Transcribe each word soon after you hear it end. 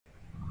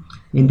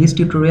In this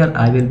tutorial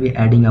I will be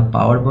adding a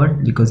power bar,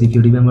 because if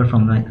you remember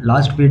from my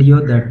last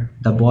video that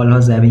the ball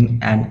was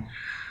having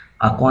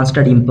a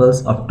constant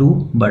impulse of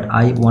 2, but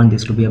I want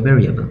this to be a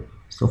variable.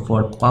 So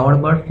for power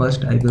bar,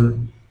 first I will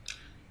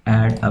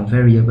add a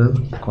variable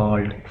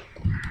called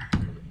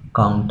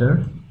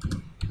counter,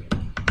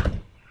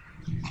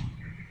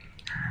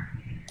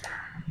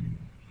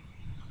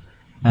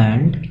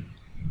 and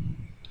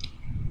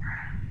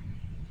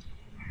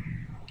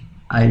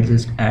I'll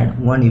just add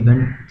one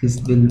event.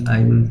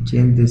 I will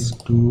change this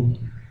to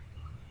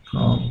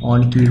from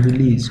on key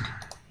released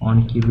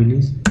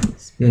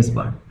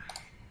spacebar,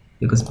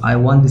 because I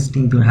want this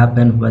thing to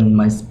happen when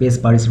my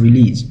spacebar is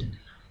released.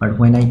 But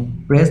when I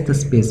press the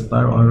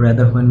spacebar, or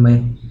rather when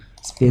my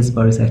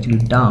spacebar is actually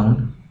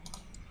down,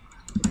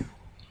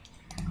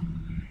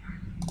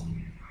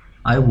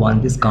 I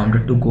want this counter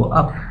to go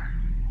up.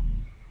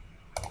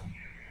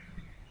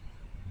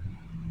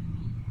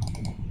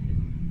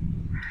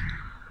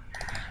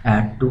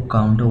 Add to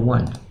counter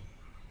 1.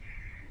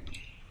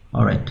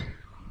 Alright.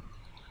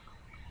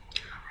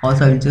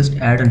 Also, I will just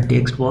add a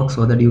text box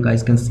so that you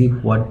guys can see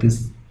what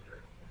this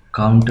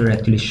counter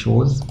actually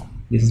shows.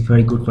 This is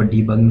very good for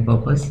debugging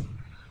purpose.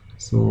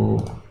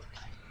 So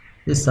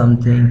this is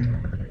something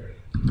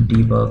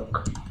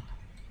debug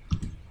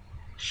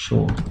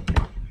show.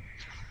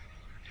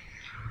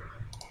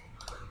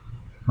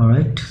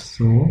 Alright,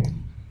 so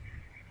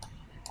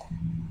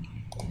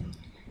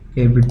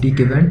every tick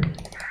event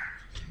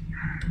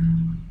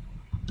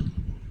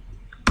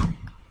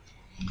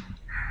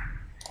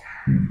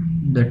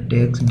the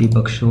text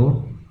debug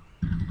show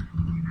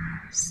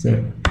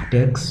set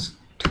text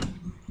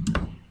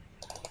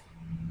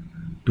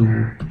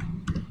to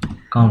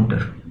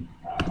counter.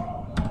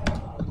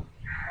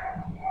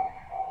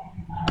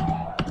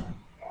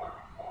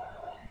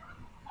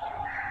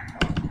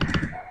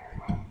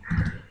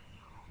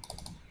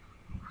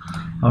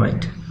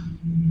 Alright,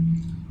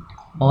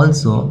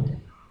 also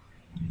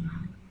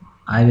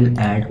I will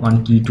add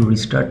one key to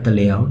restart the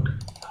layout.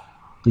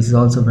 This is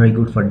also very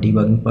good for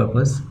debugging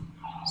purpose.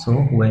 So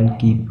when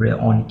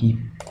on key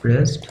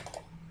pressed,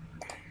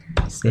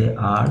 say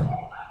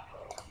R,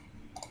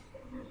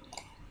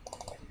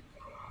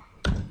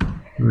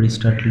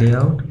 restart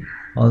layout.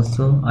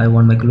 Also I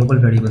want my global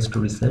variables to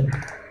reset,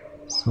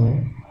 so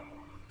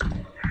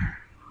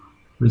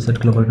reset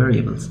global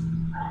variables.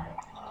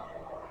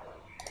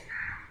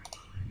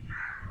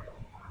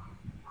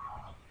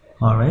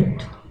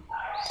 Alright,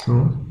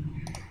 so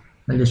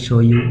I'll just show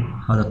you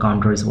how the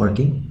counter is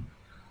working.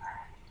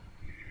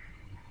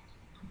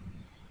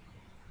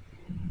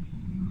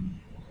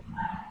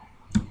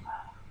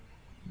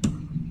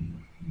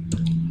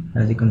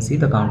 As you can see,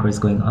 the counter is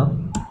going up,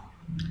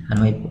 and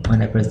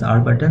when I press the R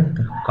button,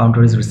 the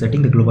counter is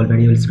resetting, the global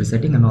variable is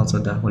resetting, and also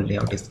the whole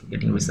layout is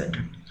getting reset.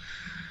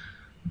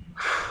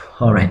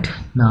 Alright,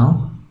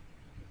 now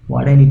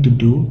what I need to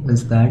do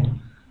is that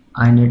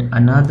I need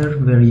another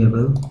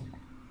variable,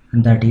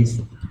 and that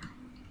is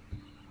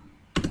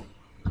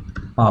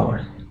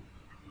power.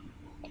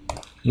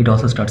 It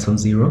also starts from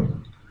 0.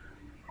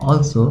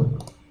 Also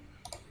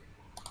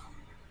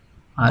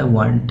I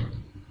want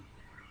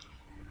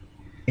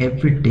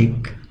every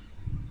tick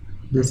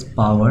this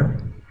power,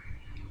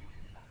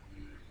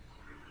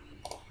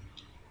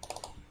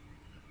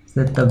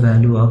 set the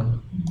value of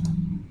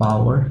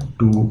power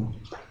to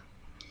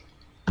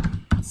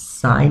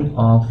sign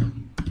of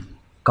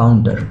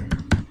counter.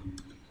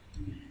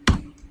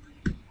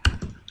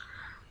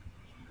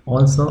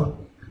 Also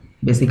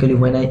basically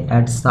when I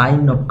add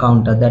sign of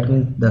counter, that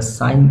means the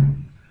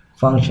sign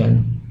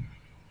function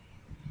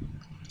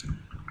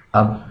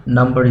a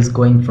number is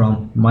going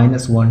from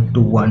 -1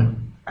 to 1,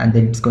 and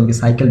then it's going to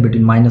cycle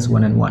between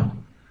 -1 and 1,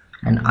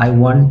 and I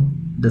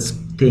want this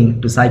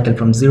thing to cycle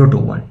from 0 to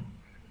 1.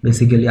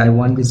 Basically I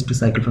want this to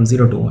cycle from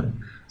 0 to 1,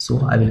 so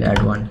I will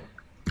add 1.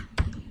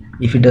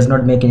 If it does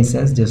not make any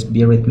sense, just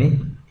bear with me,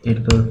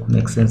 it will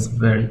make sense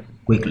very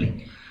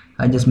quickly.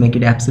 I just make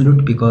it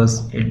absolute because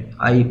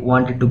I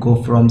want it to go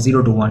from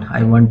 0 to 1.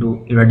 I want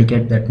to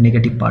eradicate that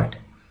negative part.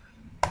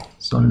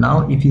 So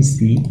now if you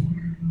see,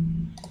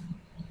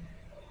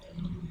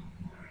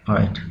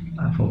 alright,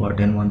 I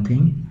forgotten one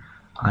thing.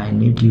 I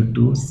need you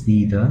to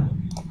see the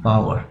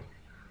power.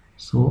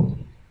 So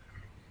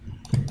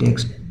the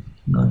text,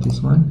 not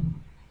this one,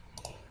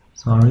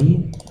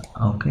 sorry,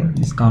 okay,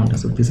 this counter.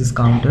 So this is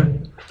counter.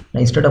 Now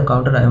instead of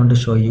counter I want to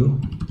show you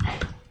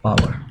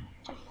power.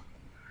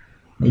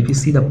 Now if you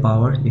see the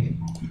power,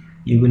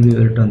 you will be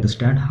able to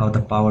understand how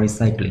the power is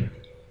cycling.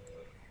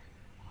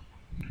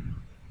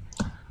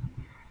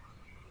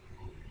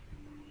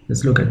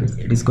 Just look at this,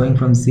 it is going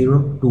from 0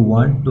 to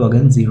 1 to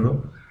again 0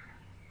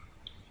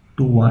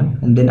 to 1,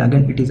 and then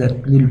again it is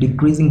actually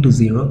decreasing to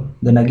 0,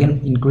 then again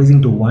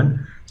increasing to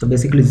 1. So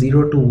basically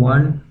 0 to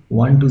 1,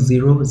 1 to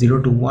 0,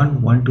 0 to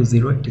 1, 1 to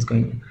 0, it is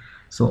going.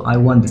 So I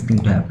want this thing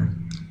to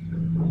happen,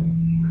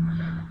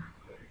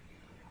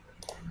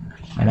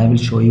 and I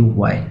will show you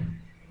why.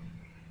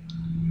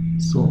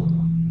 So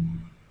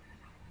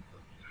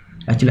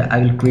Actually, I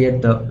will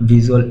create the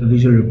visual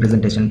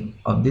representation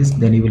of this,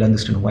 then you will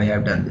understand why I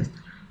have done this.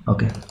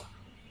 Okay.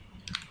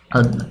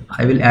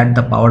 I will add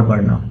the power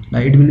bar now. Now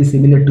it will be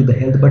similar to the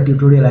health bar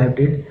tutorial I have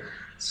did,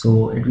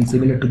 so it will be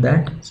similar to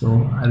that.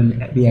 So I will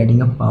be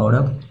adding a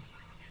power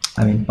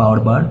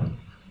bar.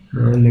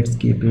 Let's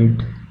keep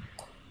it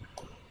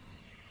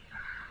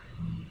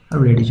a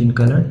reddish in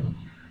color.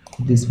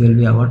 This will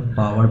be our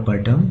power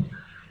button.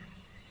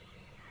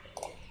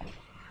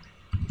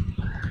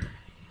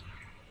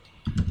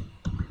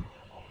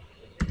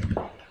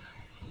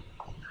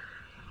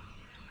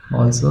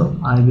 Also,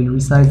 I will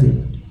resize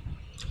it.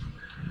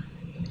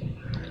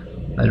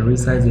 I'll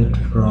resize it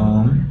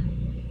from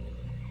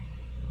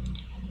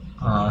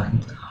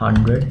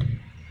 100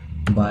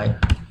 by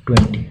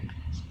 20.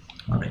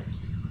 Alright,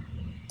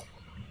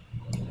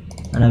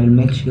 and I will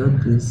make sure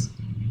this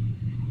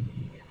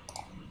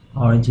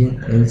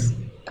origin is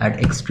at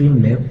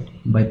extreme left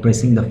by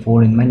pressing the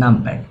 4 in my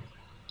numpad.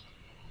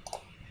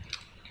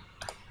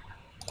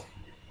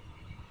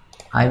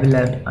 I will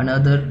add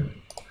another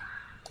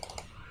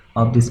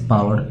of this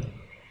power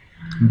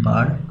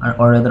bar,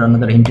 or rather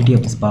another entity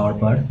of this power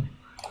bar.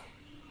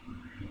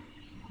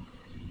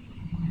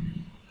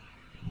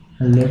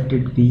 Let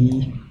it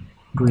be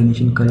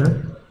greenish in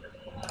color.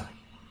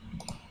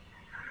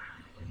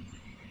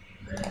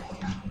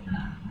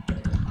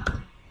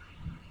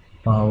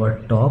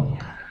 Power top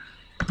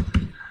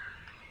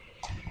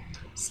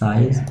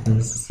size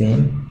is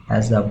same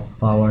as the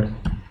power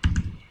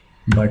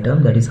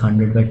button, that is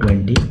 100 by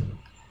 20,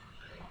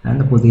 and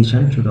the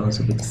position should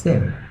also be the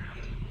same.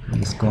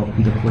 Just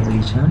copy the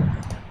position,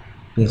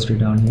 paste it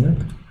down here.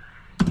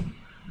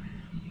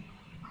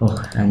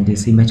 Oh, and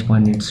this image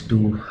point needs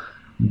to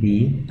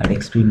be at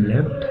extreme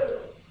left,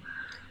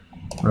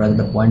 or rather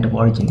the point of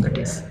origin, that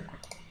is.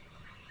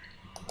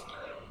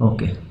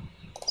 Okay,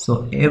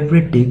 so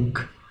every tick,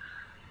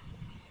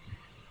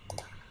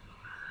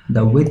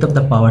 the width of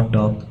the power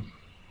top,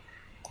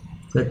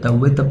 set the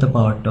width of the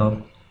power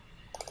top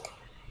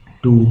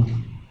to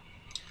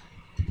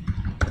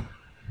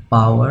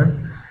power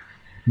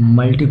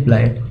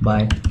multiplied by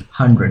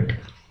 100,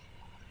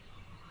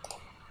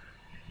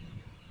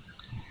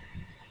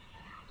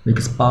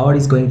 because power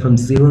is going from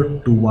 0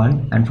 to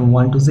 1 and from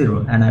 1 to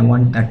 0, and I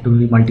want that to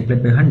be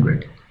multiplied by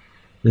 100,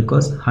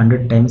 because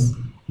 100 times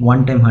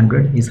 1 times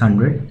 100 is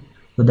 100,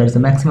 so that's the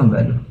maximum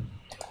value.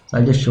 So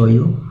I'll just show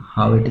you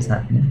how it is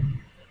happening.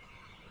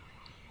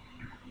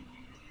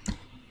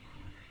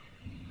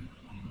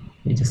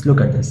 You just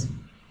look at this.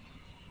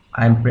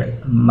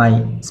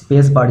 My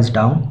space bar is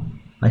down,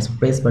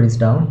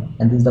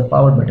 and this is the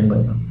power button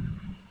going on.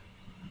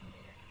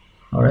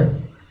 Alright,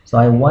 so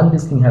I want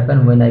this thing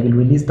happen when I will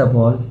release the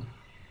ball,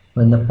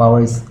 when the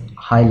power is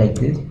high like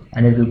this,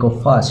 and it will go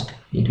fast.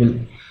 It will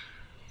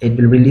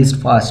release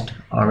fast,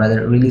 or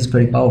rather release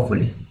very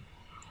powerfully.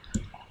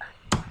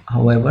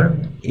 However,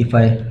 if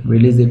I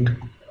release it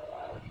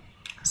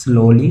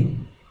slowly,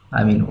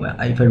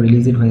 if I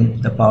release it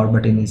when the power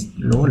button is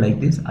low like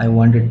this, I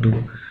want it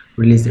to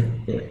release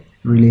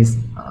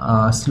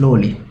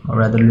slowly, or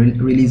rather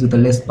release with a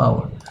less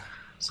power.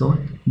 So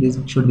this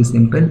should be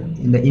simple.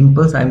 In the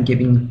impulse, I am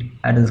keeping it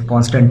at a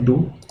constant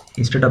 2.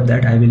 Instead of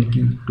that, I will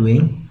keep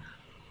doing,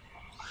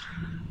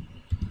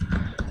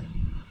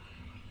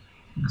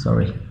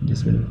 sorry,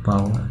 this will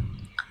power,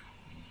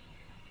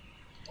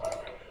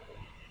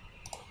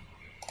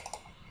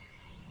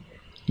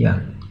 yeah,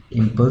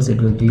 impulse, it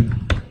will be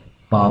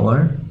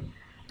power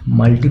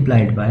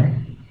multiplied by,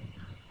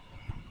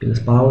 because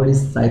power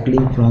is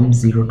cycling from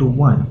 0 to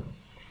 1,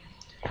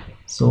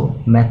 so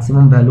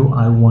maximum value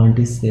I want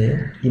is,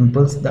 say,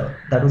 impulse,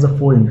 that was a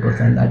 4 impulse,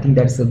 and I think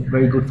that's a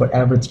very good for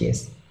average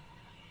case.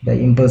 The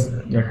impulse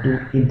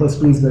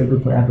 2 is very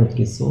good for average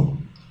case. So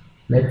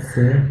let's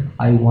say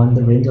I want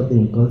the range of the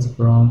impulse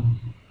from,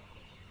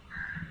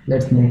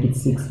 let's make it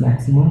 6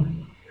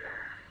 maximum,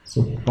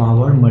 so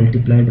power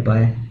multiplied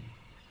by,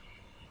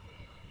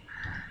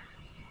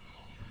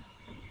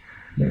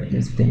 let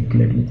me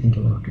think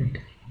about it.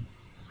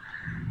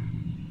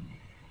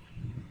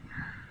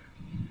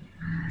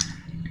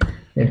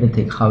 Let me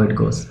think how it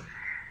goes.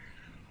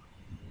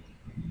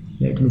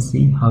 Let me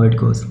see how it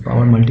goes.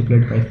 Power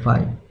multiplied by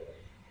 5.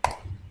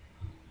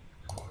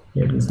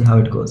 Let me see how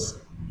it goes.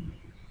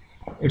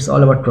 It's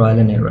all about trial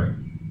and error.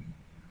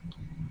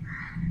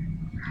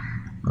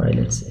 Alright,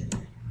 let's see.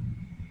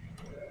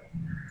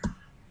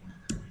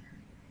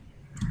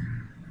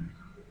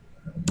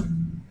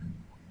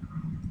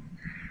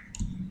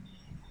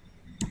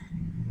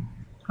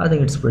 I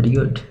think it's pretty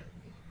good.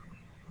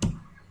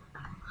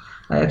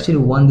 I actually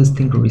want this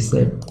thing to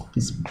reset,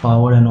 this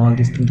power and all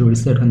this thing to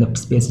reset when the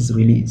space is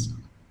released.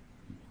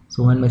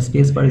 So when my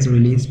space bar is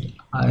released,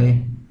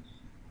 I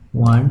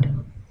want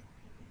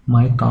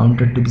my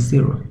counter to be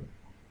 0,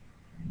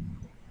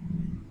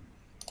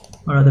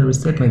 or rather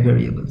reset my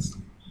variables.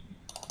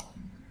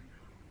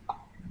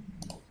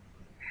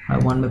 I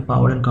want my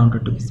power and counter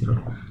to be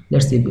 0.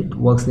 Let's see if it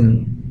works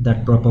in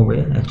that proper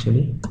way.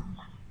 Actually,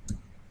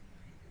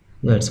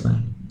 yeah, it's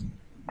fine.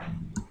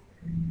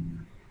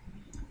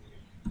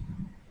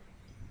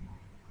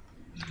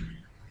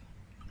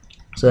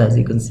 So as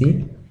you can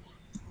see,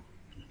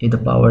 if the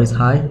power is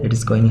high, it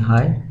is going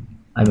high,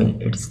 I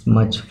mean it's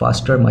much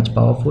faster, much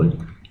powerful,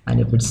 and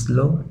if it's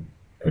slow,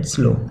 it's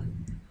slow.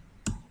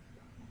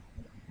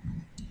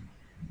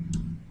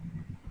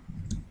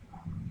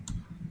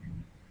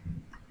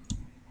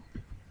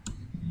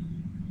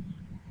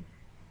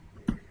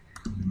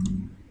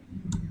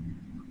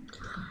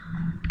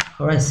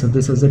 Alright, so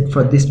this was it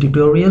for this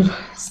tutorial.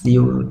 See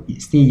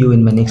you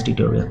in my next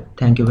tutorial.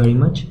 Thank you very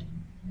much.